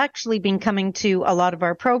has actually been coming to a lot of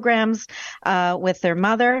our programs with their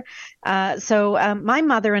mother. So my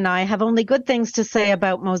mother and I have only good things to say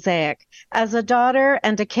about Mosaic. As a daughter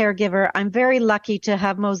and a caregiver, I'm very lucky to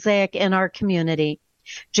have Mosaic in our community.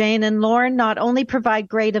 Jane and Lauren not only provide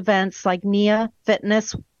great events like NIA,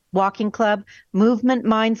 fitness, walking club, movement,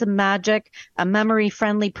 minds and magic,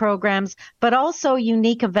 memory-friendly programs, but also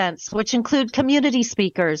unique events, which include community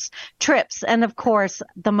speakers, trips, and of course,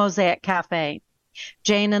 the Mosaic Cafe.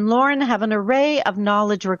 Jane and Lauren have an array of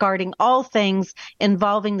knowledge regarding all things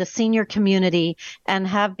involving the senior community and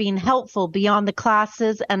have been helpful beyond the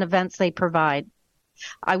classes and events they provide.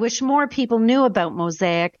 I wish more people knew about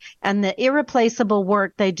Mosaic and the irreplaceable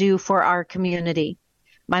work they do for our community.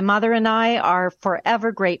 My mother and I are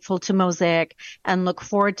forever grateful to Mosaic and look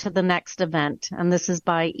forward to the next event. And this is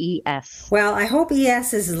by ES. Well, I hope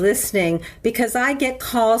ES is listening because I get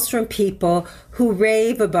calls from people who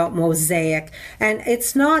rave about Mosaic. And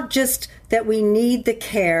it's not just that we need the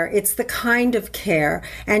care, it's the kind of care.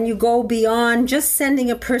 And you go beyond just sending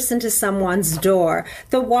a person to someone's door.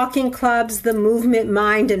 The walking clubs, the movement,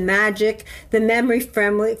 mind and magic, the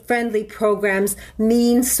memory-friendly programs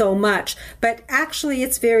mean so much. But actually,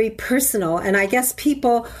 it's very personal. And I guess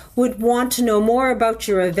people would want to know more about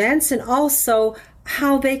your events and also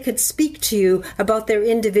how they could speak to you about their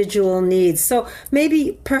individual needs. So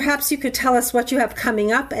perhaps you could tell us what you have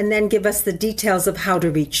coming up and then give us the details of how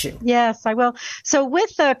to reach you. Yes, I will. So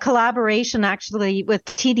with the collaboration actually with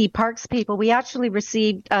TD Parks people, we actually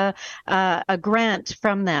received a grant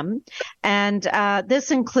from them. And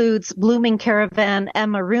this includes Blooming Caravan,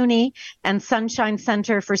 Emma Rooney, and Sunshine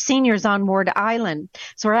Center for Seniors on Ward Island.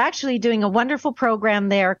 So we're actually doing a wonderful program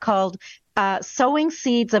there called Sowing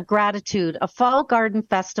Seeds of Gratitude, a fall garden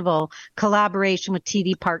festival collaboration with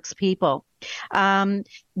TD Parks people.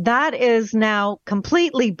 That is now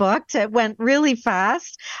completely booked. It went really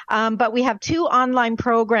fast. But we have two online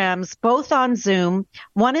programs, both on Zoom.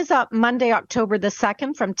 One is up Monday, October the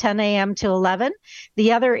 2nd from 10 a.m. to 11.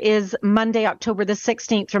 The other is Monday, October the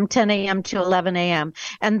 16th from 10 a.m. to 11 a.m.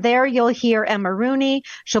 And there you'll hear Emma Rooney.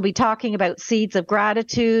 She'll be talking about Seeds of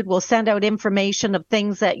Gratitude. We'll send out information of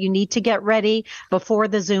things that you need to get ready before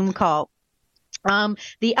the Zoom call.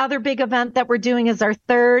 The other big event that we're doing is our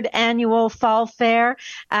third annual fall fair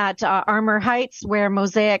at Armour Heights, where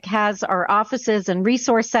Mosaic has our offices and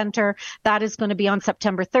resource center. That is going to be on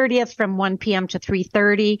September 30th from 1 p.m. to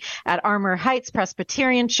 3:30 at Armour Heights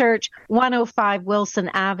Presbyterian Church, 105 Wilson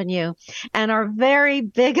Avenue. And our very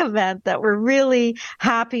big event that we're really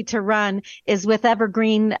happy to run is with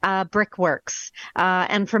Evergreen Brickworks.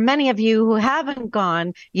 And for many of you who haven't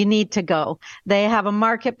gone, you need to go. They have a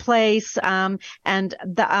marketplace, and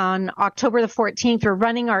on October the 14th, we're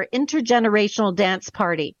running our intergenerational dance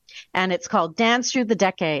party, and it's called Dance Through the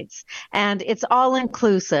Decades, and it's all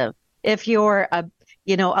inclusive. If you're a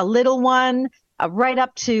little one, right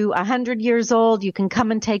up to 100 years old, you can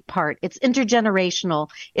come and take part. It's intergenerational.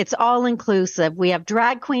 It's all inclusive. We have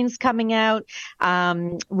drag queens coming out.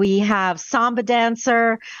 We have samba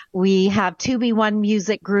dancer. We have 2B1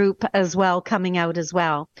 music group as well coming out as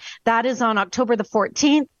well. That is on October the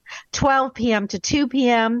 14th. 12 p.m. to 2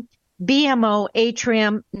 p.m., BMO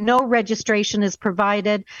Atrium. No registration is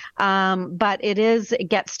provided, but it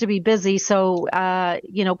gets to be busy. So,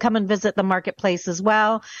 come and visit the marketplace as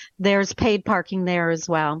well. There's paid parking there as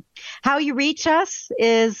well. How you reach us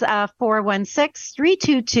is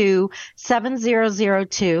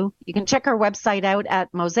 416-322-7002. You can check our website out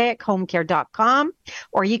at mosaichomecare.com,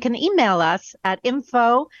 or you can email us at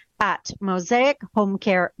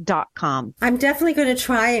info@mosaichomecare.com. I'm definitely going to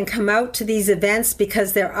try and come out to these events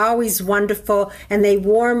because they're always wonderful and they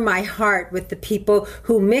warm my heart with the people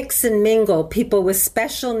who mix and mingle, people with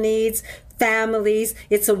special needs, families.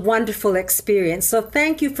 It's a wonderful experience. So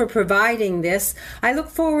thank you for providing this. I look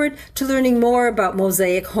forward to learning more about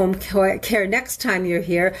Mosaic Home Care next time you're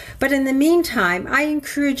here. But in the meantime, I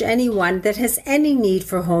encourage anyone that has any need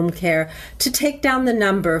for home care to take down the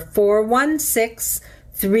number 416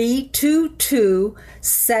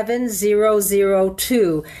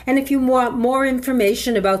 416-322-7002. And if you want more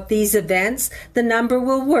information about these events, the number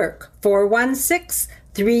will work,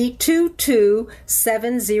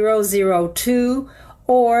 416-322-7002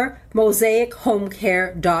 or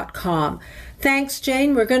mosaichomecare.com. Thanks,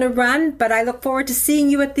 Jane. We're going to run, but I look forward to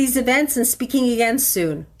seeing you at these events and speaking again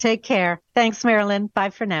soon. Take care. Thanks, Marilyn.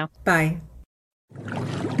 Bye for now. Bye.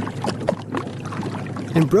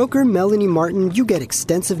 And broker Melanie Martin, you get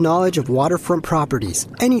extensive knowledge of waterfront properties,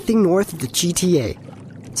 anything north of the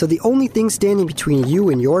GTA. So the only thing standing between you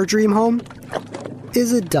and your dream home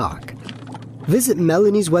is a dock. Visit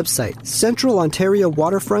Melanie's website,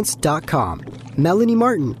 centralontariowaterfronts.com. Melanie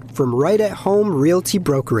Martin from Right at Home Realty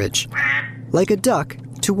Brokerage. Like a duck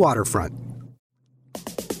to waterfront.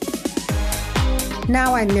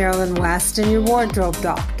 Now I'm Marilyn Wetston, your wardrobe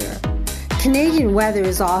doctor. Canadian weather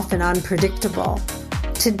is often unpredictable.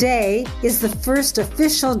 Today is the first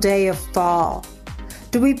official day of fall.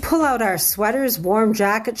 Do we pull out our sweaters, warm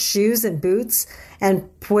jackets, shoes, and boots and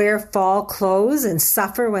wear fall clothes and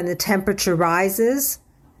suffer when the temperature rises?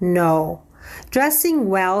 No. Dressing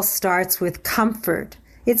well starts with comfort.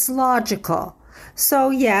 It's logical. So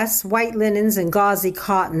yes, white linens and gauzy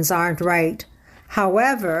cottons aren't right.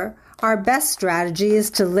 However, our best strategy is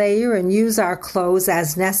to layer and use our clothes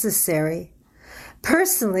as necessary.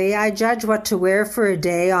 Personally, I judge what to wear for a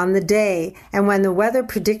day on the day, and when the weather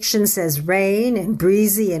prediction says rain and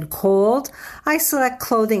breezy and cold, I select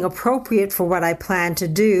clothing appropriate for what I plan to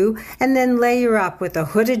do and then layer up with a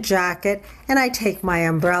hooded jacket and I take my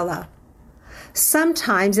umbrella.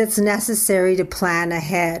 Sometimes it's necessary to plan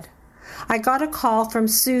ahead. I got a call from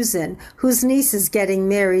Susan, whose niece is getting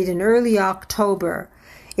married in early October.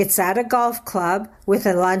 It's at a golf club with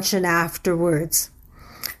a luncheon afterwards.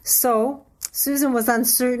 So, Susan was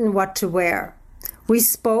uncertain what to wear. We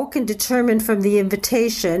spoke and determined from the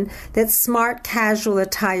invitation that smart casual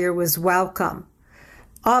attire was welcome.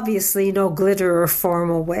 Obviously, no glitter or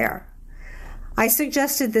formal wear. I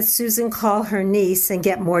suggested that Susan call her niece and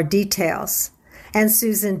get more details, and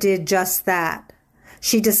Susan did just that.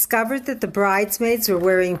 She discovered that the bridesmaids were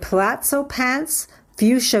wearing palazzo pants,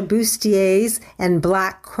 fuchsia bustiers, and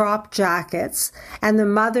black crop jackets, and the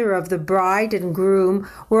mother of the bride and groom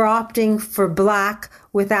were opting for black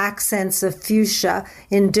with accents of fuchsia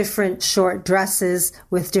in different short dresses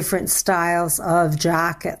with different styles of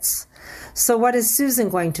jackets. So what is Susan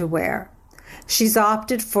going to wear? She's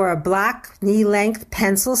opted for a black knee-length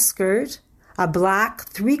pencil skirt, a black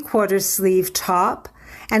 3/4 sleeve top,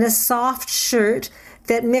 and a soft shirt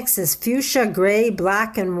that mixes fuchsia, gray,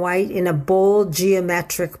 black, and white in a bold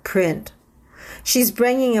geometric print. She's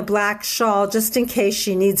bringing a black shawl just in case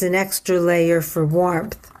she needs an extra layer for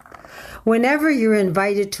warmth. Whenever you're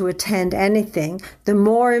invited to attend anything, the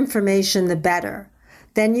more information the better.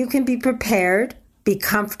 Then you can be prepared, be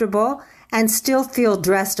comfortable, and still feel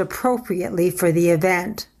dressed appropriately for the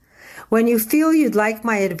event. When you feel you'd like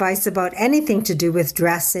my advice about anything to do with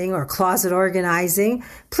dressing or closet organizing,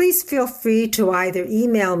 please feel free to either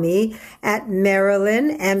email me at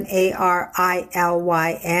Marilyn,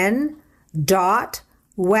 Marilyn, .Wetston,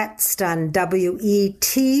 Wetston,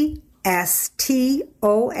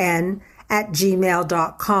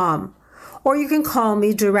 @gmail.com. Or you can call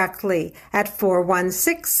me directly at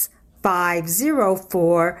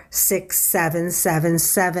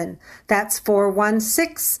 416-504-6777. That's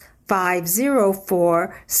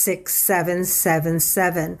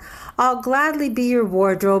 416-504-6777. I'll gladly be your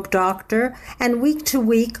wardrobe doctor, and week to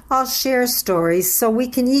week I'll share stories so we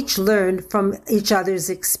can each learn from each other's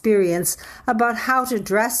experience about how to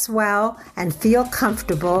dress well and feel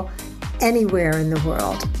comfortable anywhere in the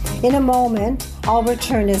world. In a moment, I'll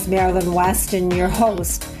return as Marilyn Wetston, your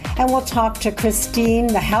host, and we'll talk to Christine,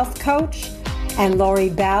 the health coach, and Lori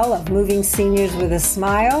Bell of Moving Seniors with a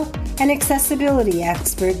Smile, and accessibility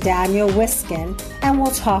expert Daniel Wiskin, and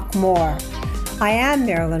we'll talk more. I am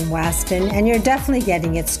Marilyn Wetston, and you're definitely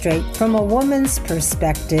getting it straight from a woman's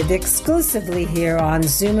perspective, exclusively here on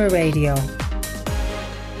Zoomer Radio.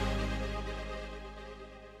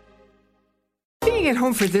 Being at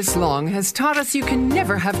home for this long has taught us you can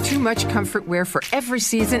never have too much comfort wear for every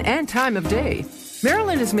season and time of day.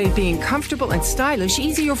 Marilyn has made being comfortable and stylish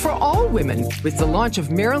easier for all women with the launch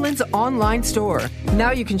of Marilyn's online store.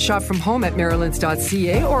 Now you can shop from home at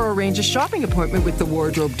marilyns.ca or arrange a shopping appointment with the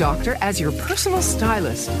wardrobe doctor as your personal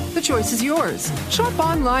stylist. The choice is yours. Shop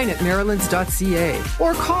online at marilyns.ca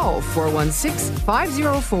or call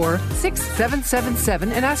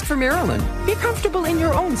 416-504-6777 and ask for Marilyn. Be comfortable in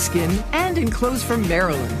your own skin and in clothes from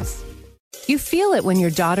Marilyn's. You feel it when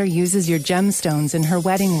your daughter uses your gemstones in her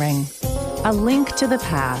wedding ring. A link to the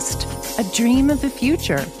past, a dream of the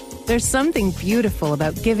future. There's something beautiful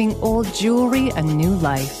about giving old jewelry a new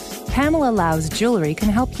life. Pamela Lau's Jewelry can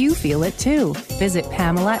help you feel it too. Visit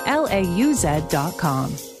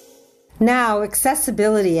PamelaLauz.com. Now,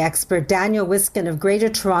 accessibility expert Daniel Witsken of Greater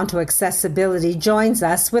Toronto Accessibility joins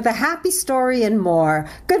us with a happy story and more.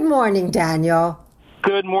 Good morning, Daniel.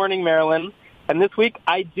 Good morning, Marilyn. And this week,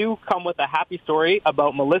 I do come with a happy story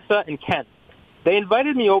about Melissa and Ken. They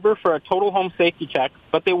invited me over for a total home safety check,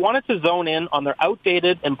 but they wanted to zone in on their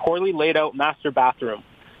outdated and poorly laid out master bathroom.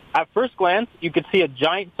 At first glance, you could see a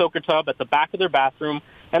giant soaker tub at the back of their bathroom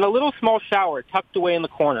and a little small shower tucked away in the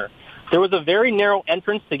corner. There was a very narrow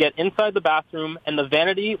entrance to get inside the bathroom, and the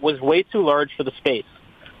vanity was way too large for the space.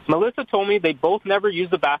 Melissa told me they both never use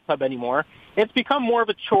the bathtub anymore. It's become more of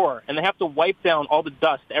a chore, and they have to wipe down all the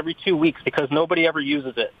dust every 2 weeks because nobody ever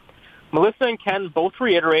uses it. Melissa and Ken both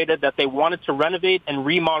reiterated that they wanted to renovate and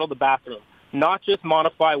remodel the bathroom, not just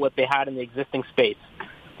modify what they had in the existing space.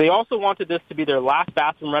 They also wanted this to be their last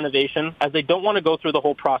bathroom renovation, as they don't want to go through the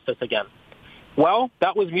whole process again. Well,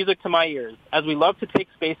 that was music to my ears, as we love to take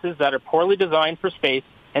spaces that are poorly designed for space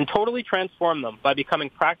and totally transform them by becoming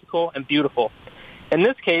practical and beautiful. In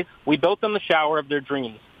this case, we built them the shower of their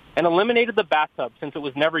dreams and eliminated the bathtub since it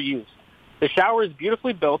was never used. The shower is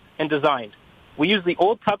beautifully built and designed. We use the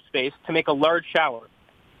old tub space to make a large shower.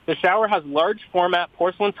 The shower has large format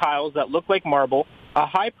porcelain tiles that look like marble, a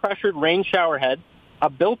high-pressured rain shower head, a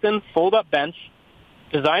built-in fold-up bench,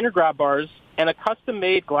 designer grab bars, and a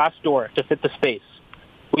custom-made glass door to fit the space.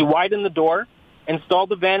 We widened the door, installed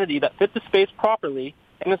the vanity that fit the space properly,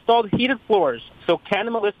 and installed heated floors so Ken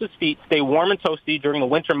and Melissa's feet stay warm and toasty during the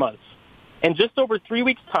winter months. In just over 3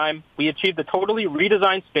 weeks' time, we achieved a totally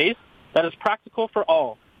redesigned space that is practical for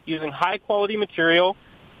all, using high-quality material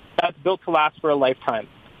that's built to last for a lifetime.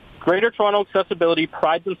 Greater Toronto Accessibility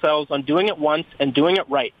prides themselves on doing it once and doing it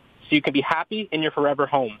right, so you can be happy in your forever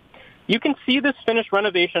home. You can see this finished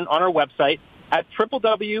renovation on our website at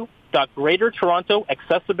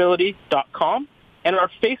www.greatertorontoaccessibility.com and our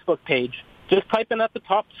Facebook page. Just type in at the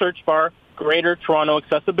top search bar, Greater Toronto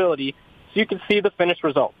Accessibility, so you can see the finished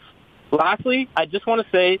results. Lastly, I just want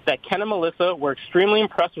to say that Ken and Melissa were extremely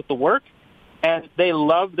impressed with the work, and they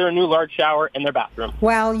love their new large shower in their bathroom.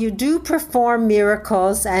 Well, you do perform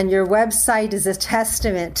miracles, and your website is a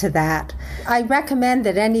testament to that. I recommend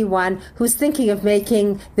that anyone who's thinking of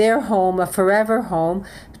making their home a forever home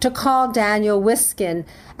to call Daniel Witsken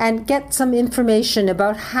and get some information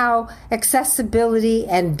about how accessibility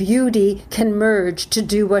and beauty can merge to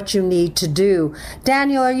do what you need to do.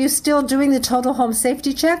 Daniel, are you still doing the total home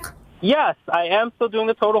safety check? Yes, I am still doing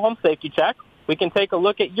the total home safety check. We can take a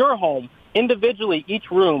look at your home, individually, each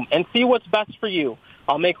room, and see what's best for you.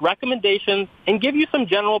 I'll make recommendations and give you some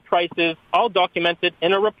general prices, all documented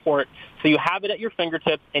in a report, so you have it at your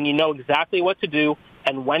fingertips and you know exactly what to do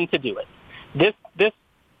and when to do it. This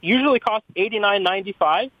usually costs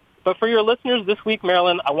 $89.95, but for your listeners this week,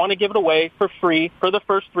 Marilyn, I want to give it away for free for the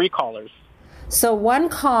first 3 callers. So one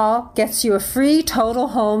call gets you a free total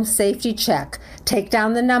home safety check. Take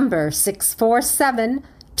down the number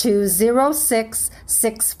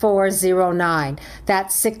 647-206-6409.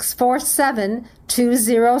 That's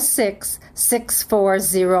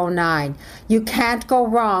 647-206-6409. You can't go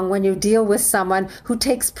wrong when you deal with someone who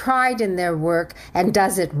takes pride in their work and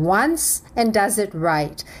does it once and does it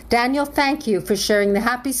right. Daniel, thank you for sharing the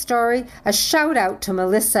happy story. A shout out to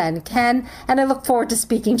Melissa and Ken, and I look forward to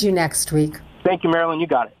speaking to you next week. Thank you, Marilyn. You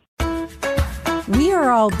got it. We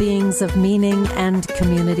are all beings of meaning and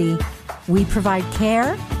community. We provide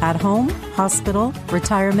care at home, hospital,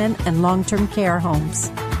 retirement, and long-term care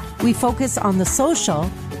homes. We focus on the social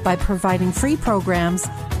by providing free programs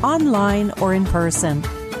online or in person.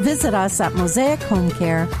 Visit us at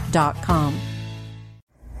mosaichomecare.com.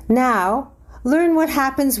 Now, learn what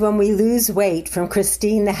happens when we lose weight from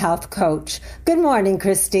Christine, the health coach. Good morning,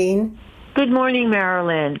 Christine. Good morning,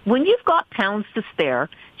 Marilyn. When you've got pounds to spare,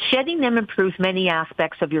 shedding them improves many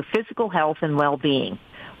aspects of your physical health and well-being.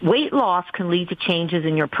 Weight loss can lead to changes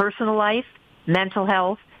in your personal life, mental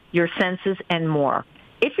health, your senses, and more.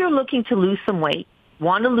 If you're looking to lose some weight,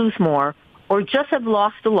 want to lose more, or just have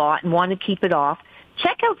lost a lot and want to keep it off,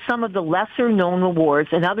 check out some of the lesser-known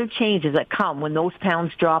rewards and other changes that come when those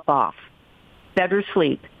pounds drop off. Better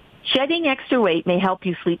sleep. Shedding extra weight may help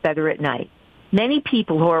you sleep better at night. Many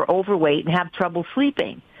people who are overweight and have trouble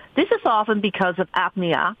sleeping. This is often because of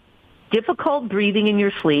apnea, difficult breathing in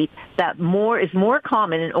your sleep, that is more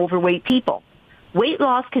common in overweight people. Weight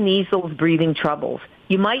loss can ease those breathing troubles.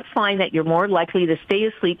 You might find that you're more likely to stay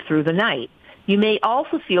asleep through the night. You may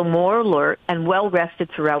also feel more alert and well-rested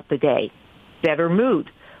throughout the day. Better mood.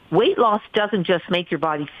 Weight loss doesn't just make your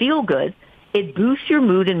body feel good, it boosts your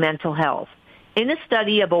mood and mental health. In a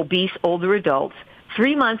study of obese older adults,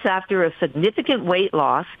 3 months after a significant weight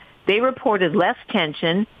loss, they reported less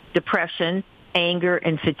tension, depression, anger,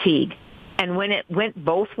 and fatigue. And when it went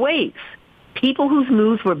both ways, people whose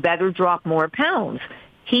moods were better dropped more pounds.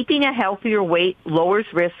 Keeping a healthier weight lowers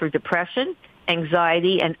risk for depression,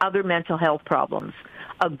 anxiety, and other mental health problems.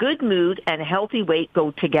 A good mood and a healthy weight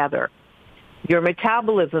go together. Your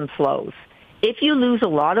metabolism slows. If you lose a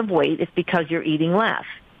lot of weight, it's because you're eating less.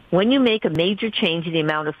 When you make a major change in the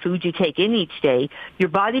amount of food you take in each day, your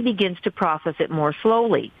body begins to process it more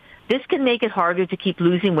slowly. This can make it harder to keep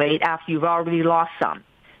losing weight after you've already lost some.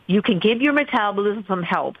 You can give your metabolism some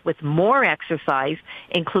help with more exercise,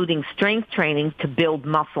 including strength training to build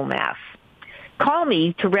muscle mass. Call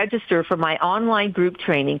me to register for my online group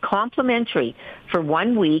training, complimentary, for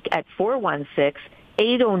 1 week at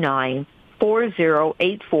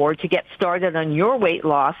 416-809-4084 to get started on your weight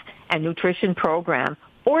loss and nutrition program,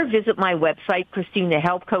 or visit my website,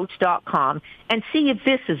 ChristinaHealthCoach.com, and see if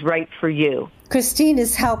this is right for you. Christine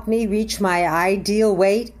has helped me reach my ideal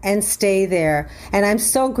weight and stay there, and I'm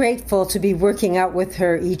so grateful to be working out with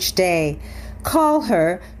her each day. Call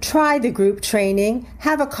her, try the group training,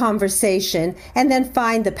 have a conversation, and then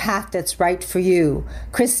find the path that's right for you.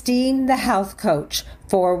 Christine, the Health Coach,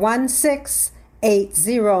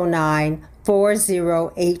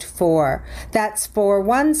 416-809-4084. That's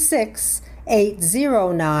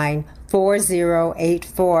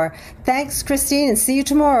 416-809-4084. Thanks, Christine, and see you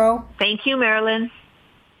tomorrow. Thank you, Marilyn.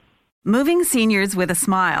 Moving seniors with a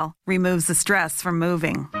smile removes the stress from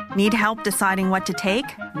moving. Need help deciding what to take,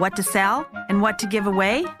 what to sell, and what to give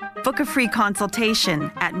away? Book a free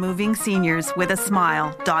consultation at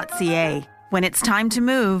movingseniorswithasmile.ca. When it's time to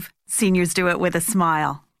move, seniors do it with a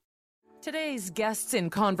smile. Today's guests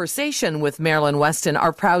in conversation with Marilyn Wetston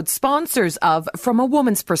are proud sponsors of From a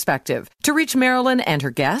Woman's Perspective. To reach Marilyn and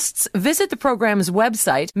her guests, visit the program's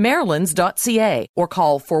website, marilyns.ca, or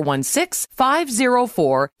call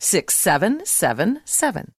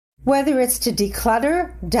 416-504-6777. Whether it's to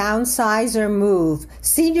declutter, downsize, or move,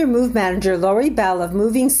 Senior Move Manager Lori Bell of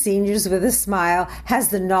Moving Seniors with a Smile has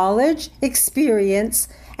the knowledge, experience,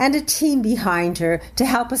 and a team behind her to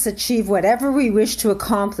help us achieve whatever we wish to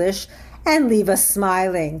accomplish and leave us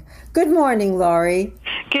smiling. Good morning, Lori.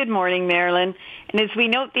 Good morning, Marilyn. And as we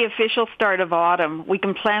note the official start of autumn, we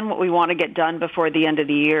can plan what we want to get done before the end of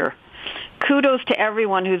the year. Kudos to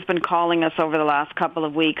everyone who's been calling us over the last couple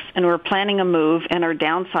of weeks, and we're planning a move and our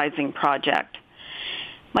downsizing project.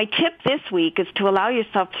 My tip this week is to allow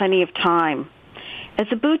yourself plenty of time.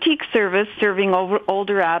 As a boutique service serving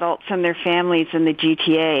older adults and their families in the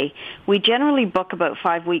GTA, we generally book about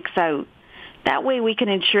 5 weeks out. That way we can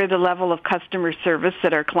ensure the level of customer service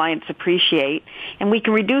that our clients appreciate, and we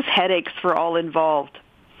can reduce headaches for all involved.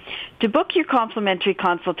 To book your complimentary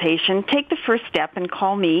consultation, take the first step and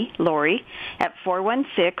call me, Lori, at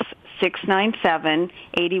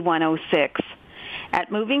 416-697-8106.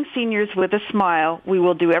 At Moving Seniors with a Smile, we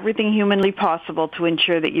will do everything humanly possible to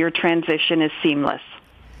ensure that your transition is seamless.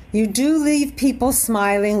 You do leave people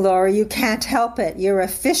smiling, Lori. You can't help it. You're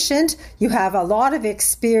efficient, you have a lot of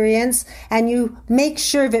experience, and you make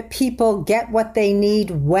sure that people get what they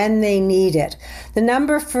need when they need it. The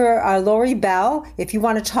number for Lori Bell, if you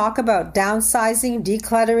want to talk about downsizing,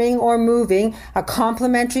 decluttering, or moving, a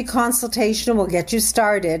complimentary consultation will get you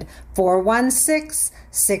started.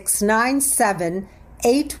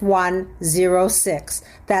 416-697-8106.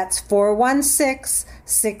 That's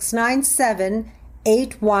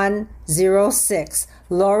 416-697-8106.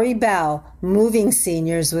 Lori Bell, Moving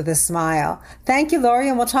Seniors with a Smile. Thank you, Lori,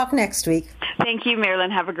 and we'll talk next week. Thank you,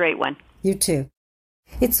 Marilyn. Have a great one. You too.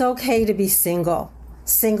 It's okay to be single.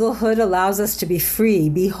 Singlehood allows us to be free,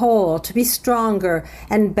 be whole, to be stronger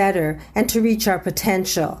and better, and to reach our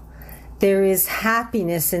potential. There is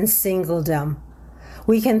happiness in singledom.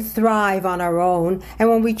 We can thrive on our own, and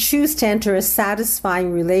when we choose to enter a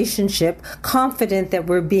satisfying relationship, confident that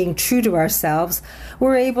we're being true to ourselves,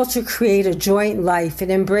 we're able to create a joint life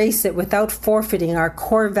and embrace it without forfeiting our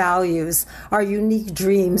core values, our unique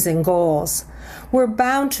dreams and goals. We're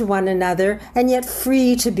bound to one another and yet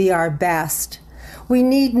free to be our best. We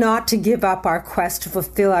need not to give up our quest to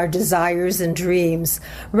fulfill our desires and dreams.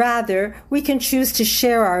 Rather, we can choose to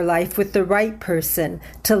share our life with the right person,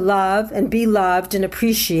 to love and be loved and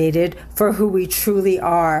appreciated for who we truly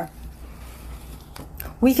are.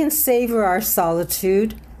 We can savor our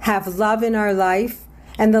solitude, have love in our life,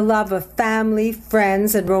 and the love of family,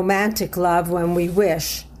 friends, and romantic love when we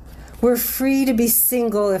wish. We're free to be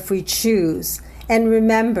single if we choose. And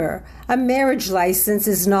remember, a marriage license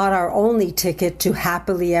is not our only ticket to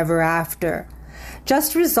happily ever after.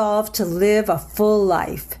 Just resolve to live a full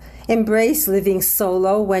life. Embrace living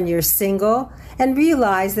solo when you're single, and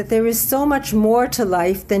realize that there is so much more to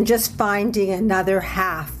life than just finding another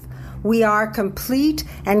half. We are complete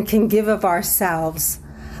and can give of ourselves.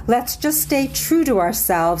 Let's just stay true to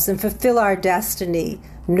ourselves and fulfill our destiny.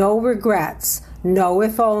 No regrets, no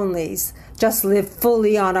if-onlys. Just live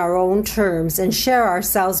fully on our own terms and share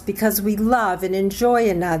ourselves because we love and enjoy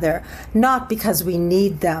another, not because we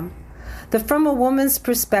need them. The From a Woman's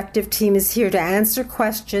Perspective team is here to answer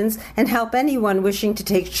questions and help anyone wishing to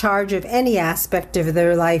take charge of any aspect of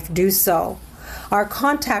their life do so. Our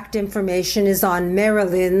contact information is on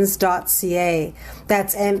marilyns.ca.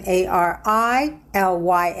 That's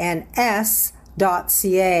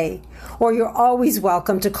MARILYNS.ca. Or you're always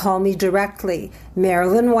welcome to call me directly,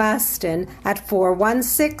 Marilyn Wetston, at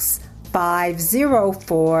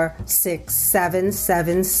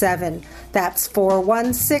 416-504-6777. That's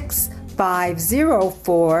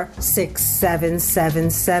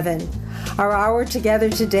 416-504-6777. Our hour together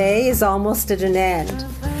today is almost at an end.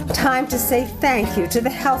 Time to say thank you to the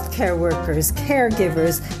healthcare workers,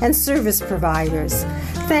 caregivers, and service providers.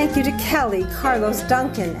 Thank you to Kelly, Carlos,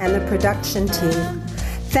 Duncan, and the production team.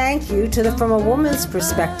 Thank you to the From a Woman's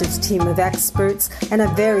Perspectives team of experts, and a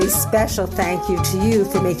very special thank you to you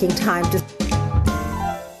for making time to...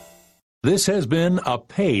 This has been a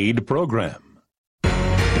paid program.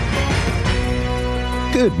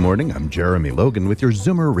 Good morning, I'm Jeremy Logan with your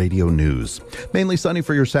Zoomer Radio News. Mainly sunny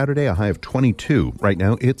for your Saturday, a high of 22. Right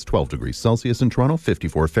now, it's 12 degrees Celsius in Toronto,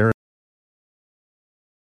 54 Fahrenheit.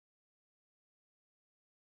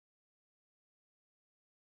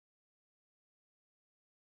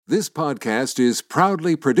 This podcast is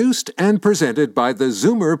proudly produced and presented by the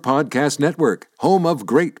Zoomer Podcast Network, home of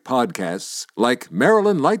great podcasts like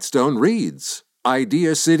Marilyn Lightstone Reads,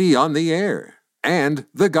 Idea City on the Air, and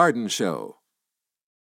The Garden Show.